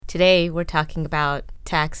Today, we're talking about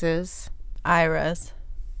taxes, IRAs,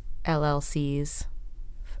 LLCs,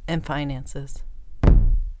 and finances.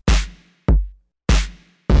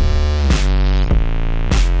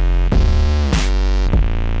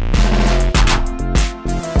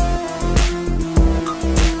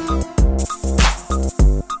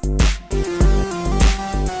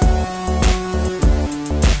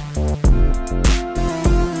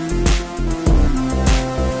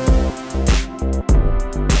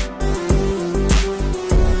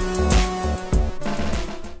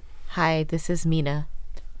 Hi, this is Mina,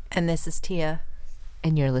 And this is Tia,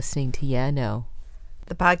 and you're listening to Yeah, No.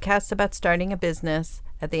 the podcast about starting a business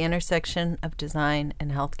at the intersection of design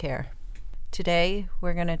and healthcare. Today,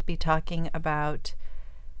 we're going to be talking about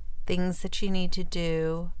things that you need to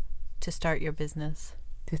do to start your business.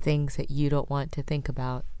 The things that you don't want to think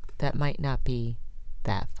about that might not be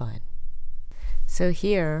that fun. So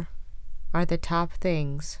here are the top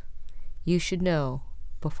things you should know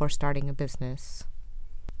before starting a business.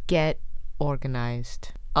 Get organized.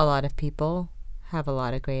 A lot of people have a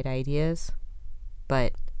lot of great ideas,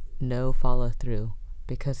 but no follow through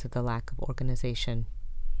because of the lack of organization.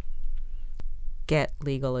 Get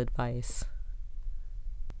legal advice.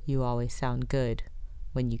 You always sound good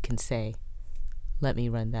when you can say, "Let me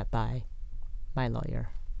run that by my lawyer."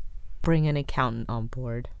 Bring an accountant on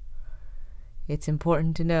board. It's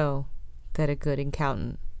important to know that a good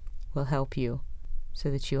accountant will help you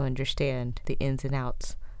so that you understand the ins and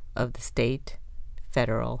outs of the state,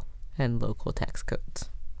 federal, and local tax codes.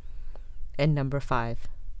 And number 5,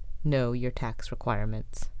 know your tax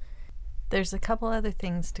requirements. There's a couple other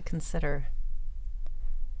things to consider.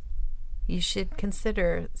 You should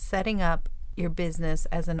consider setting up your business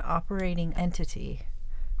as an operating entity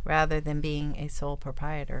rather than being a sole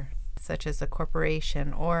proprietor, such as a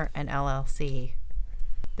corporation or an LLC.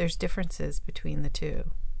 There's differences between the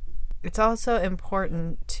two. It's also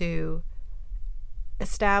important to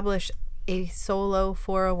establish a solo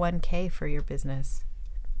 401k for your business.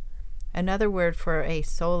 Another word for a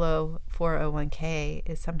solo 401k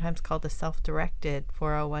is sometimes called a self-directed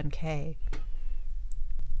 401k.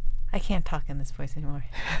 I can't talk in this voice anymore.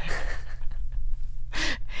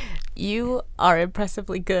 You are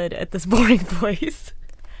impressively good at this boring voice.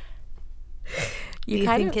 Do you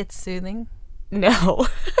think it's soothing? No.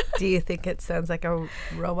 Do you think it sounds like a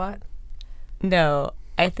robot? No,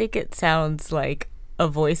 I think it sounds like a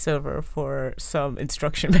voiceover for some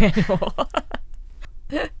instruction manual.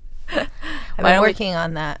 I've been working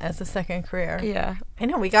on that as a second career. Yeah. I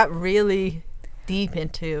know, we got really deep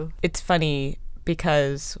into... It's funny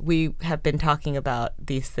because we have been talking about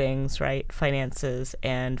these things, right? Finances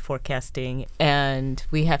and forecasting. And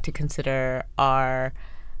we have to consider our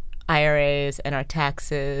IRAs and our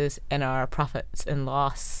taxes and our profits and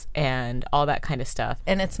loss and all that kind of stuff.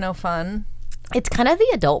 And it's no fun. It's kind of the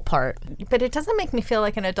adult part. But it doesn't make me feel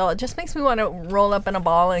like an adult. It just makes me want to roll up in a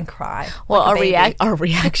ball and cry. Well, like our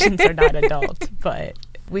reactions are not adult, but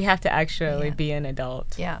we have to actually be an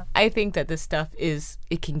adult. Yeah. I think that this stuff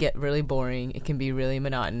it can get really boring. It can be really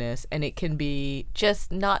monotonous, and it can be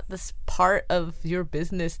just not this part of your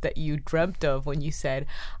business that you dreamt of when you said,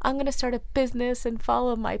 I'm going to start a business and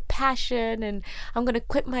follow my passion, and I'm going to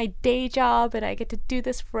quit my day job, and I get to do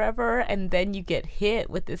this forever. And then you get hit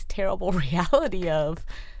with this terrible reality of,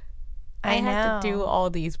 I have to do all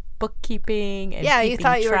these bookkeeping and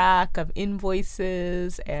keeping track of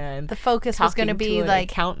invoices, and the focus was going to be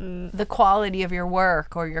like accountant, the quality of your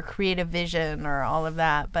work or your creative vision or all of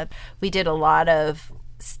that. But we did a lot of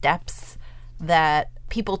steps that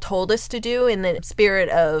people told us to do in the spirit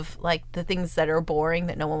of like the things that are boring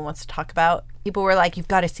that no one wants to talk about. People were like, you've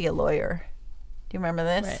got to see a lawyer. Do you remember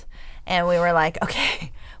this? Right. And we were like,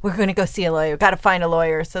 okay, we're going to go see a lawyer. Got to find a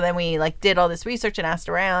lawyer. So then we like did all this research and asked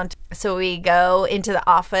around. So we go into the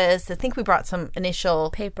office. I think we brought some initial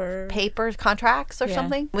papers, contracts or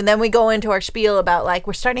something. And then we go into our spiel about like,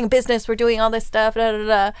 we're starting a business. We're doing all this stuff. Da, da,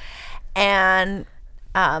 da. And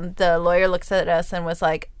the lawyer looks at us and was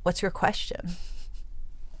like, what's your question?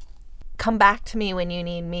 Come back to me when you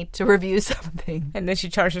need me to review something. And then she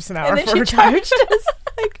charged us an hour and then for her she time. charged us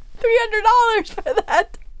like $300 for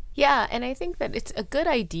that. Yeah, and I think that it's a good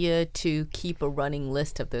idea to keep a running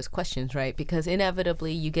list of those questions, right? Because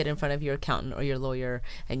inevitably you get in front of your accountant or your lawyer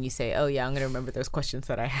and you say, oh yeah, I'm going to remember those questions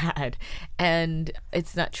that I had. And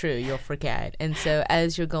it's not true. You'll forget. And so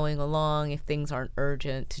as you're going along, if things aren't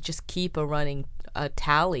urgent, to just keep a running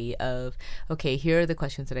tally of, okay, here are the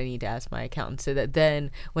questions that I need to ask my accountant, so that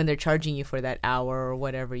then when they're charging you for that hour or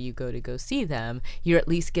whatever you go to go see them, you're at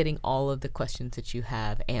least getting all of the questions that you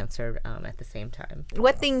have answered at the same time.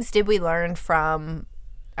 What things did we learn from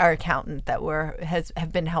our accountant that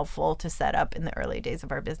have been helpful to set up in the early days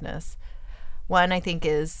of our business. One, I think,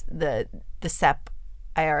 is the SEP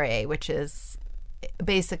IRA, which is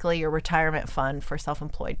basically your retirement fund for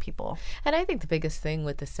self-employed people. And I think the biggest thing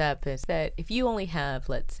with the SEP is that if you only have,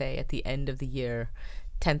 let's say, at the end of the year,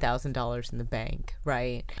 $10,000 in the bank,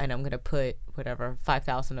 right? And I'm going to put whatever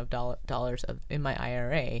 $5,000 in my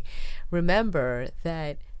IRA. Remember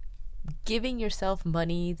that giving yourself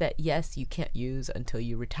money that, yes, you can't use until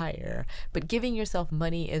you retire, but giving yourself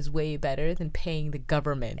money is way better than paying the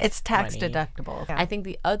government. It's tax money. deductible. Yeah. I think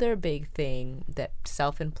the other big thing that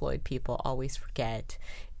self-employed people always forget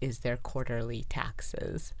is their quarterly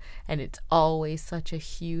taxes. And it's always such a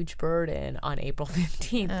huge burden on April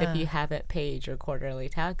 15th if you haven't paid your quarterly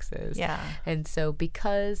taxes. Yeah. And so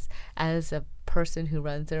because as a person who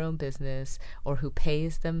runs their own business or who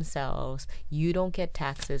pays themselves, you don't get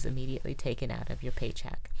taxes immediately taken out of your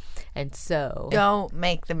paycheck. And so don't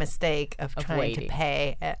make the mistake of trying waiting. to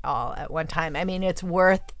pay it all at one time. I mean, it's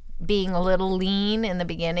worth being a little lean in the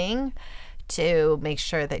beginning to make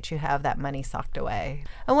sure that you have that money socked away.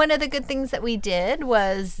 And one of the good things that we did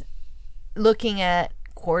was looking at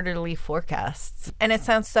quarterly forecasts. And it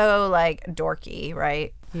sounds so like dorky,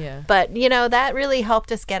 right? Yeah. But, that really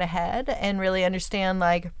helped us get ahead and really understand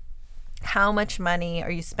like how much money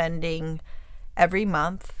are you spending every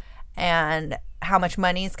month and how much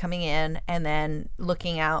money is coming in, and then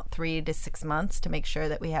looking out 3 to 6 months to make sure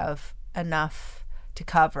that we have enough to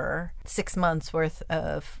cover 6 months worth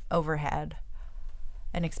of overhead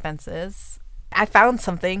and expenses. I found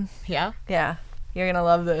something. Yeah? Yeah. You're going to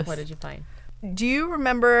love this. What did you find? Do you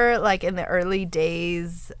remember, like, in the early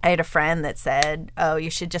days, I had a friend that said, oh, you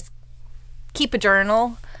should just keep a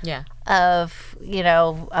journal Yeah. of,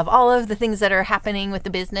 of all of the things that are happening with the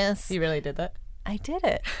business? You really did that? I did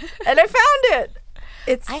it. And I found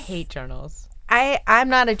it. I hate journals. I'm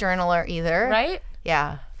not a journaler either. Right?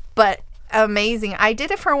 Yeah. But amazing. I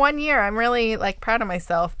did it for 1 year. I'm really proud of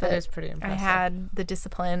myself That is pretty impressive. I had the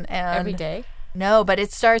discipline. And Every day? No, but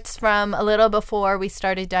it starts from a little before we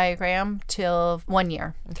started Diagram till 1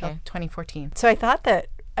 year, till 2014. So I thought that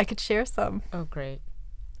I could share some. Oh, great.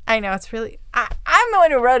 I know, it's really, I'm the one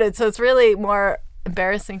who wrote it, so it's really more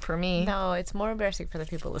embarrassing for me. No, it's more embarrassing for the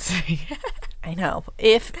people listening. I know.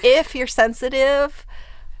 If you're sensitive,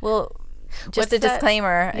 well, just a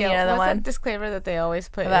disclaimer, Yeah, the what's one that disclaimer that they always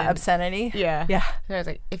put about in? obscenity. Yeah. Yeah. So I was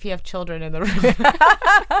like, if you have children in the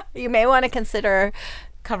room, You may want to consider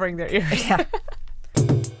covering their ears. Yeah.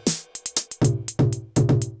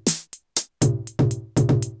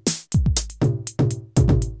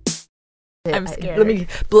 I'm scared. Let me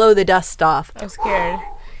blow the dust off. I'm scared.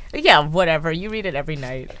 Yeah, whatever. You read it every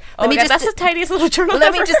night. Oh, Let me my God, just- that's the tiniest little journal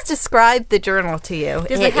Let me ever. just describe the journal to you.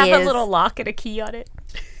 Does it have a little lock and a key on it?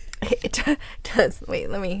 It does. Wait,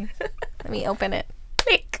 let me open it.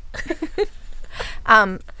 Click.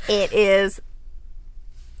 It is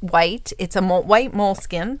white. It's a white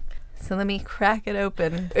moleskin. So let me crack it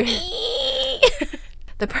open.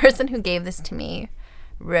 The person who gave this to me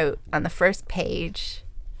wrote on the first page.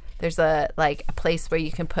 There's a place where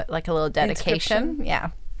you can put a little dedication. Inscription? Yeah.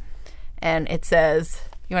 And it says,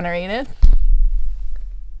 you want to read it?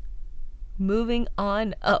 Moving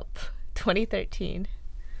on up. 2013.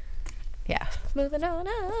 Yeah. Moving on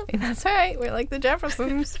up. That's right. We're like the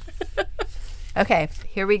Jeffersons. Okay,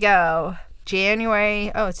 here we go.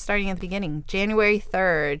 It's starting at the beginning. January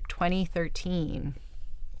 3rd, 2013.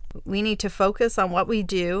 We need to focus on what we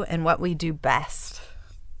do and what we do best.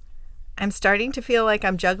 I'm starting to feel like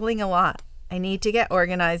I'm juggling a lot. I need to get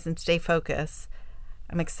organized and stay focused.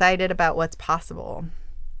 I'm excited about what's possible.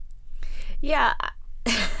 Yeah.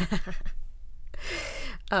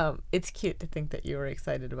 It's cute to think that you were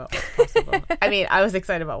excited about what's possible. I mean, I was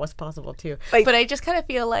excited about what's possible too. But I just kind of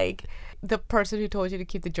feel like the person who told you to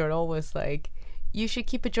keep the journal was like, you should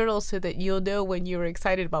keep a journal so that you'll know when you were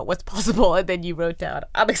excited about what's possible. And then you wrote down,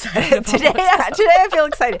 I'm excited about Today what's I feel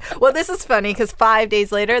excited. Well, this is funny because 5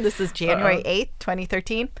 days later, this is January 8th,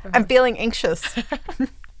 2013. I'm feeling anxious.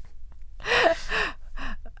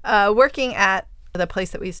 Working at the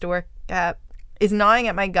place that we used to work at is gnawing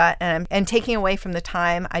at my gut and taking away from the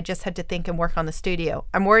time I just had to think and work on the studio.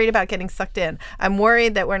 I'm worried about getting sucked in. I'm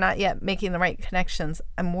worried that we're not yet making the right connections.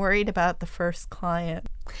 I'm worried about the first client.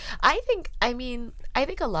 I think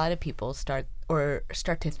a lot of people start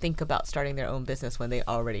to think about starting their own business when they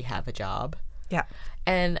already have a job. Yeah.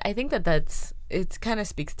 And I think it kind of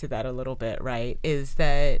speaks to that a little bit, right? Is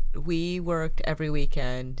that we worked every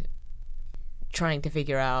weekend trying to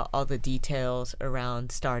figure out all the details around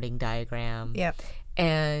starting Diagram. Yep.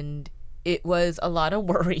 And it was a lot of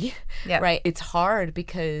worry, Yeah. right? It's hard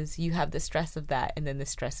because you have the stress of that and then the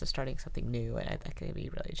stress of starting something new, and that can be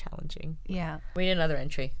really challenging. Yeah. We need another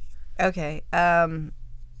entry. Okay.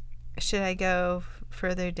 Should I go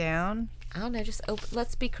further down? I don't know, just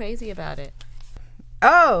let's be crazy about it.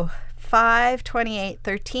 Oh,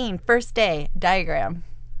 5/28/13, first day, diagram.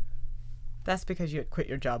 That's because you had quit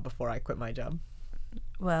your job before I quit my job.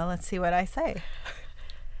 Well, let's see what I say.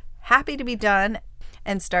 Happy to be done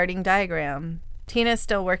and starting diagram. Tina's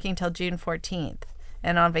still working till June 14th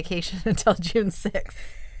and on vacation until June 6th.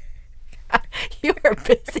 You are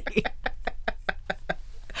busy.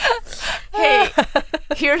 Hey,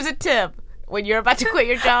 here's a tip. When you're about to quit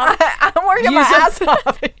your job, I'm working my ass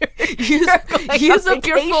off. Use up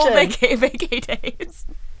your full vacay days.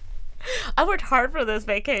 I worked hard for those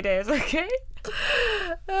vacay days, okay?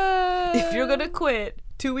 If you're going to quit,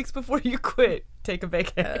 2 weeks before you quit, take a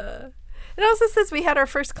vacay. It also says we had our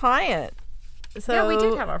first client. So Yeah, we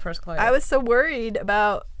did have our first client. I was so worried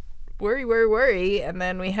about worry, and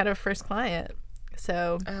then we had our first client.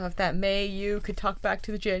 So Oh, if that May you could talk back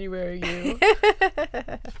to the January you.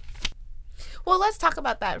 Well, let's talk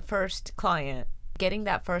about that first client. Getting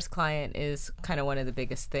that first client is kind of one of the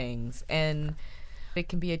biggest things. And it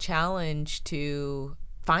can be a challenge to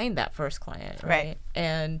find that first client, right?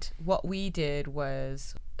 And what we did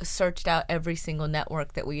was searched out every single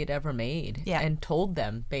network that we had ever made and told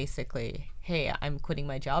them basically, hey, I'm quitting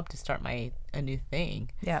my job to start a new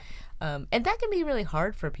thing. Yeah. And that can be really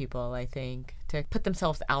hard for people, I think, to put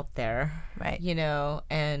themselves out there, Right. You know,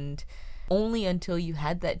 and only until you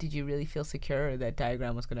had that did you really feel secure that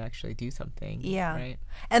Diagram was going to actually do something. Yeah. Right.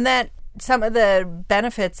 And that some of the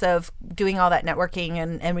benefits of doing all that networking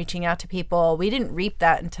and reaching out to people, we didn't reap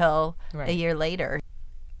that until a year later.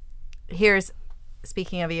 Here's,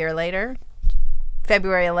 speaking of a year later,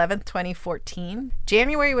 February 11th, 2014.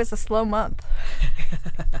 January was a slow month.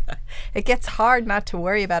 It gets hard not to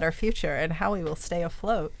worry about our future and how we will stay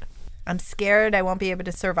afloat. I'm scared I won't be able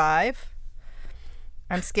to survive.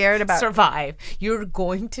 I'm scared about... Survive. You're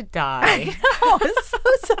going to die. I know.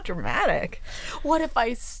 It's so dramatic. What if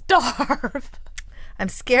I starve? I'm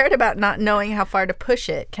scared about not knowing how far to push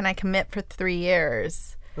it. Can I commit for 3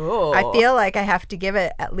 years? Ooh. I feel like I have to give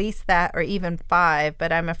it at least that or even 5,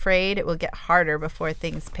 but I'm afraid it will get harder before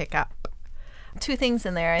things pick up. 2 things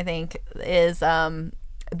in there, I think, is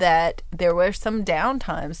that there were some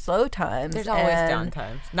downtimes, slow times. There's always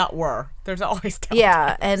downtimes. Not were. There's always downtimes.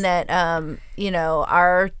 Yeah, and that,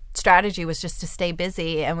 our strategy was just to stay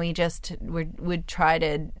busy, and we just would try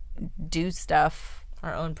to do stuff.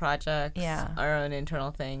 Our own projects, Yeah. our own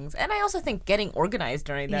internal things. And I also think getting organized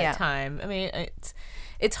during that time. I mean,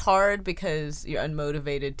 it's hard because you're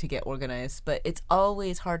unmotivated to get organized, but it's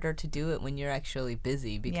always harder to do it when you're actually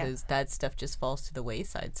busy because that stuff just falls to the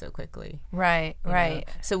wayside so quickly. Right, you right.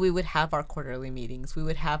 know? So we would have our quarterly meetings. We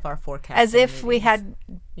would have our forecast. As if we had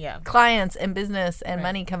Yeah. clients and business and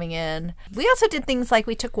money coming in. We also did things like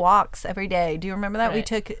we took walks every day. Do you remember that? Right. We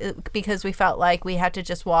took, because we felt like we had to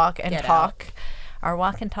just walk and Get talk. Our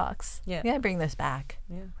walk and talks. Yeah. We gotta bring this back.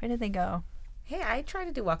 Yeah. Where did they go? Hey, I try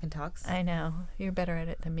to do walk and talks. I know. You're better at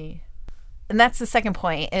it than me. And that's the second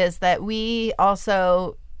point, is that we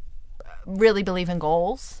also really believe in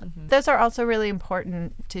goals. Mm-hmm. Those are also really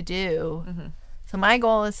important to do. Mm-hmm. So my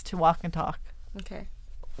goal is to walk and talk. Okay.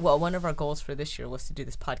 Well, one of our goals for this year was to do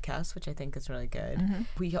this podcast, which I think is really good. Mm-hmm.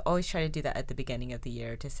 We always try to do that at the beginning of the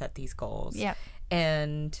year to set these goals. Yeah.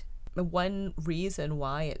 And the one reason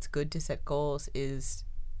why it's good to set goals is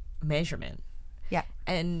measurement. Yeah.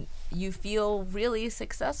 And you feel really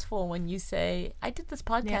successful when you say, I did this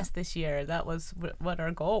podcast this year. That was what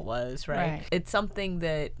our goal was, right? It's something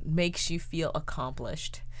that makes you feel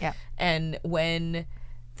accomplished. Yeah. And when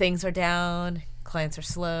things are down, clients are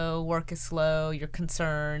slow, work is slow, you're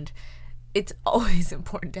concerned, it's always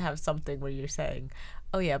important to have something where you're saying,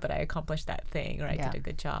 oh yeah, but I accomplished that thing, or I did a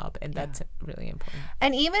good job. And that's really important.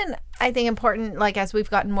 And even, I think, important, like as we've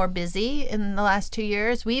gotten more busy in the last 2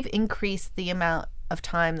 years, we've increased the amount of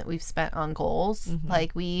time that we've spent on goals. Mm-hmm.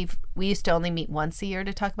 Like we used to only meet once a year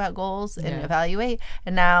to talk about goals and evaluate.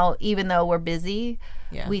 And now, even though we're busy,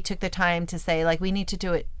 we took the time to say, like, we need to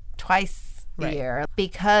do it twice a year.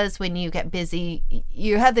 Because when you get busy,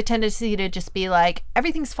 you have the tendency to just be like,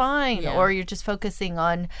 everything's fine, or you're just focusing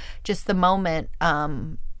on just the moment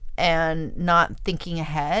and not thinking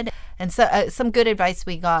ahead. And so some good advice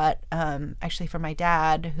we got actually from my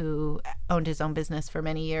dad, who owned his own business for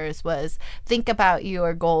many years, was think about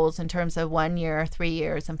your goals in terms of 1 year, 3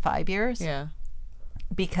 years, and 5 years. Yeah.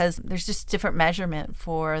 Because there's just different measurement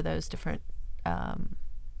for those different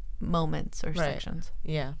moments or sections.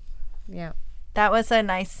 Yeah. Yeah. That was a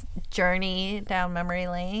nice journey down memory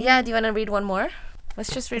lane. Yeah, do you want to read one more?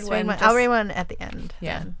 Let's just read one. I'll read one at the end.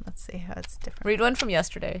 Yeah. Then. Let's see how it's different. Read one from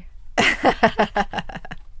yesterday. Here.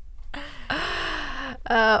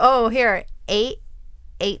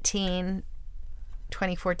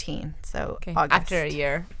 8/18/2014. So August. After a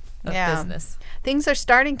year of business. Things are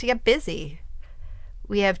starting to get busy.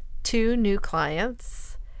 We have 2 new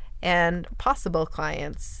clients and possible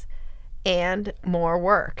clients and more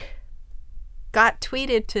work. Got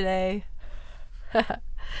tweeted today. That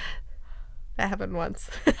happened once.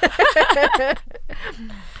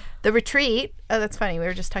 The retreat, oh, that's funny. We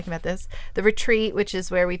were just talking about this. The retreat, which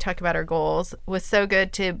is where we talk about our goals, was so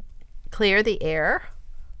good to clear the air.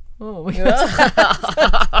 Oh, we some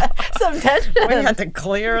tension. We had to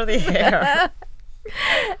clear the air.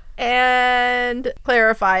 And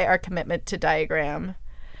clarify our commitment to diagram.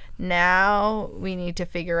 Now we need to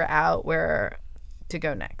figure out where to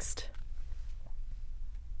go next.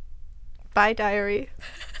 Bye, diary.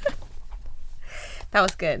 That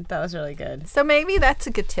was good. That was really good. So maybe that's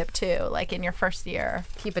a good tip too, like in your first year.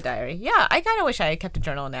 Keep a diary. Yeah, I kind of wish I had kept a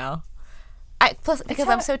journal now. Plus, because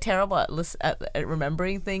I'm so terrible at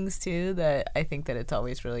remembering things too, that I think that it's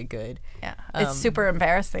always really good. Yeah, it's super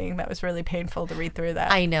embarrassing. That was really painful to read through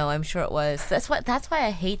that. I know. I'm sure it was. That's why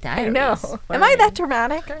I hate diaries. I know. Am I that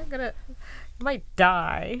dramatic? I might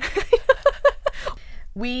die.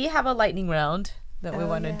 We have a lightning round that we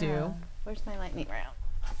want to do. Where's my lightning round?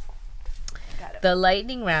 Got it. The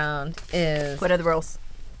lightning round is... What are the rules?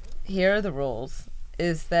 Here are the rules.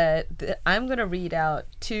 Is that I'm going to read out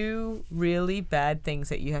 2 really bad things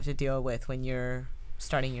that you have to deal with when you're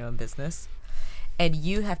starting your own business. And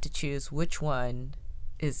you have to choose which one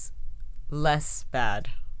is less bad.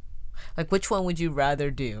 Like, which one would you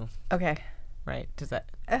rather do? Okay. Right? Does that...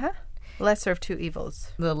 Lesser of 2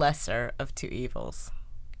 evils. The lesser of 2 evils.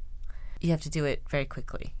 You have to do it very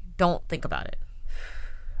quickly. Don't think about it.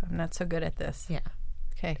 I'm not so good at this. Yeah.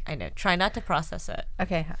 Okay. I know. Try not to process it.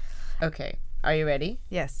 Okay. Okay. Are you ready?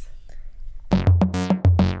 Yes.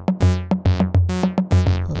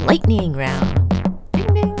 Lightning round.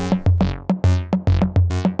 Ding ding.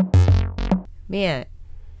 Mia,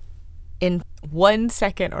 in 1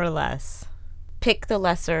 second or less, pick the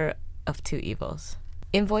lesser of 2 evils.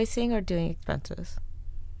 Invoicing or doing expenses?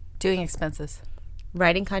 Doing expenses.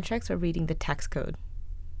 Writing contracts or reading the tax code?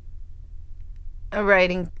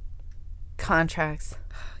 Writing contracts.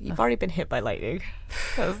 You've already been hit by lightning.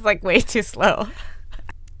 That was like way too slow.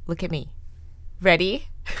 Look at me. Ready?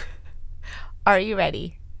 Are you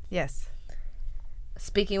ready? Yes.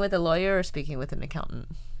 Speaking with a lawyer or speaking with an accountant?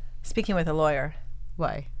 Speaking with a lawyer.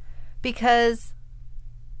 Why? Because,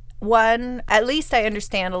 one, at least I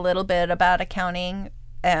understand a little bit about accounting,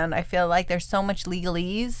 and I feel like there's so much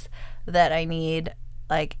legalese that I need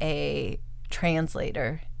like a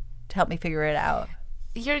translator to help me figure it out.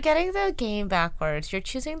 You're getting the game backwards. You're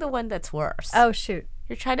choosing the one that's worse. Oh, shoot.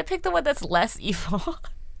 You're trying to pick the one that's less evil.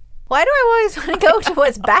 Why do I always want to go to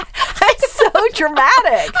what's bad? I'm so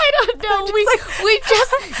dramatic. I don't know.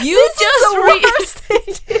 You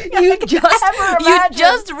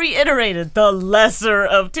just reiterated the lesser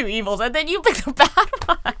of 2 evils, and then you picked the bad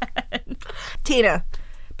one. Tina,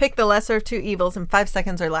 pick the lesser of 2 evils in 5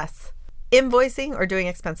 seconds or less. Invoicing or doing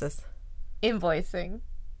expenses? Invoicing.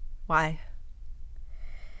 Why?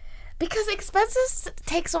 Because expenses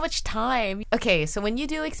take so much time. Okay, so when you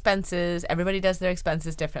do expenses, everybody does their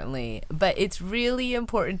expenses differently, but it's really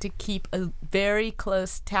important to keep a very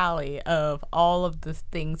close tally of all of the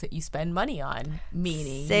things that you spend money on,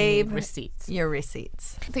 meaning save receipts. Your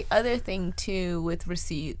receipts. The other thing, too, with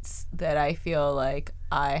receipts that I feel like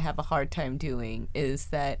I have a hard time doing is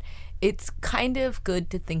that it's kind of good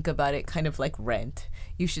to think about it kind of like rent.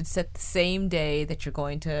 You should set the same day that you're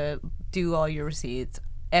going to do all your receipts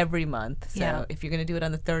every month. So if you're going to do it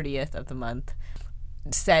on the 30th of the month,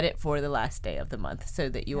 set it for the last day of the month so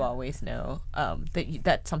that you always know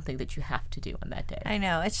that's something that you have to do on that day. I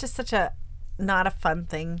know. It's just such a not a fun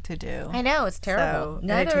thing to do. I know. It's terrible.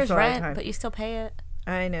 Neither is rent, but you still pay it.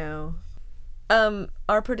 I know.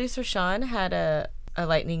 Our producer, Sean, had a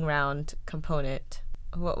lightning round component.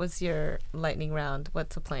 What was your lightning round?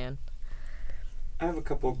 What's the plan? I have a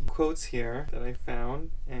couple quotes here that I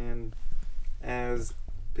found, and as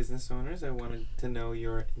business owners, I wanted to know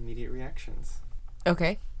your immediate reactions.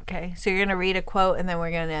 Okay. Okay, so you're going to read a quote and then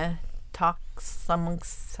we're going to talk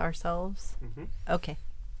amongst ourselves? Mm-hmm. Okay.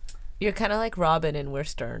 You're kind of like Robin and we're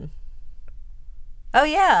Stern. Oh,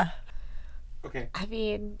 yeah. Okay. I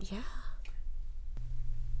mean, yeah.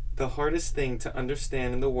 The hardest thing to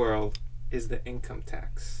understand in the world is the income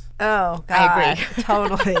tax. Oh, God. I agree.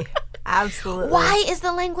 Totally. Absolutely. Why is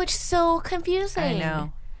the language so confusing? I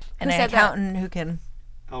know. Who And an said that? accountant who can...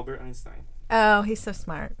 Albert Einstein. Oh, he's so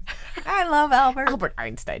smart. I love Albert. Albert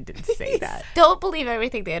Einstein didn't say that. Don't believe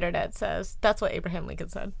everything the internet says. That's what Abraham Lincoln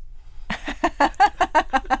said.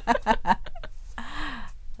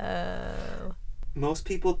 Oh. Most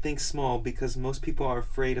people think small because most people are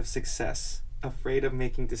afraid of success, afraid of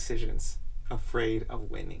making decisions, afraid of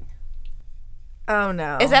winning. Oh,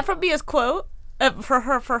 no. Is that from Mia's quote? For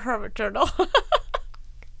her journal?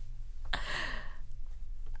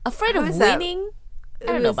 Afraid Who of is that? winning? I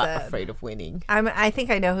Who don't know is about that? afraid of winning. I think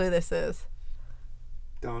I know who this is.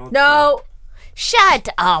 Donald No, Trump. Shut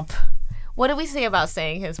up. What did we say about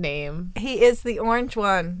saying his name? he is the orange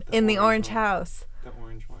one in the orange orange one. house. The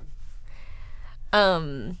orange one.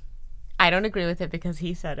 I don't agree with it because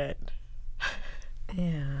he said it.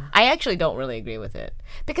 Yeah. I actually don't really agree with it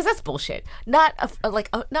because that's bullshit. Not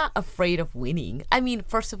afraid of winning. I mean,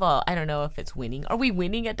 first of all, I don't know if it's winning. Are we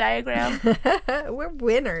winning a diagram? We're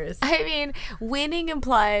winners. I mean, winning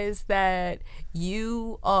implies that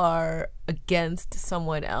you are against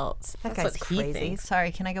someone else. That That's guy's what he crazy. thinks.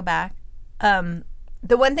 Sorry, can I go back?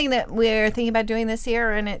 The one thing that we're thinking about doing this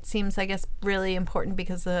year, and it seems, I guess, really important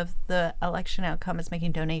because of the election outcome, is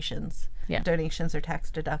making donations. Yeah. Donations are tax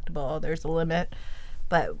deductible. There's a limit.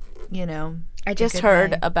 But, you know. I just good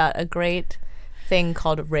heard way. about a great thing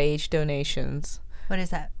called Rage Donations. What is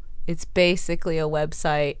that? It's basically a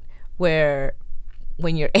website where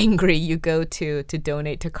when you're angry, you go to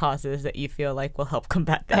donate to causes that you feel like will help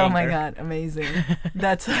combat the Oh, anger. my God. Amazing.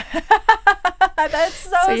 That's that's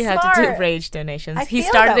so So you have smart. to do rage donations. I He feel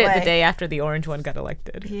started that it the way. day after the orange one got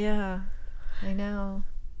elected Yeah. I know.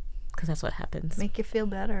 because that's what happens. Make you feel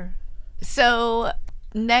better. So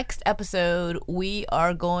next episode, we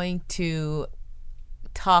are going to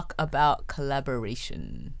talk about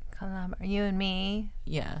collaboration. You and me.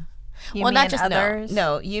 Yeah. You, well, me, not and just others.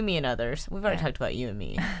 No, you, me, and others. We've already Yeah. talked about you and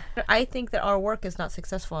me. I think that our work is not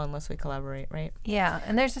successful unless we collaborate, right? Yeah,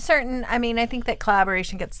 and there's a certain, I mean, I think that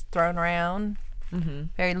collaboration gets thrown around Mm-hmm.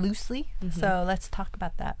 very loosely. So let's talk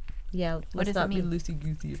about that. Yeah. Let's does that not be mean?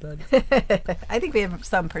 loosey-goosey about it. I think we have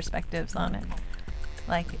some perspectives on it,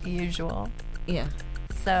 like usual. Yeah.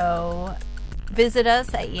 So visit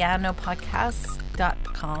us at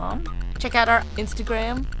yeahnopodcast.com. Check out our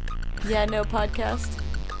Instagram. Yeah, No Podcast.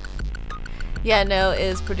 Yeah, No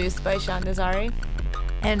is produced by Sean Nazari.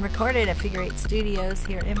 And recorded at Figure 8 Studios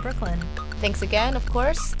here in Brooklyn. Thanks again, of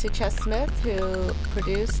course, to Chess Smith, who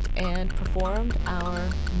produced and performed our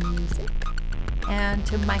music. And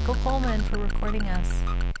to Michael Coleman for recording us.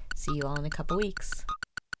 See you all in a couple weeks.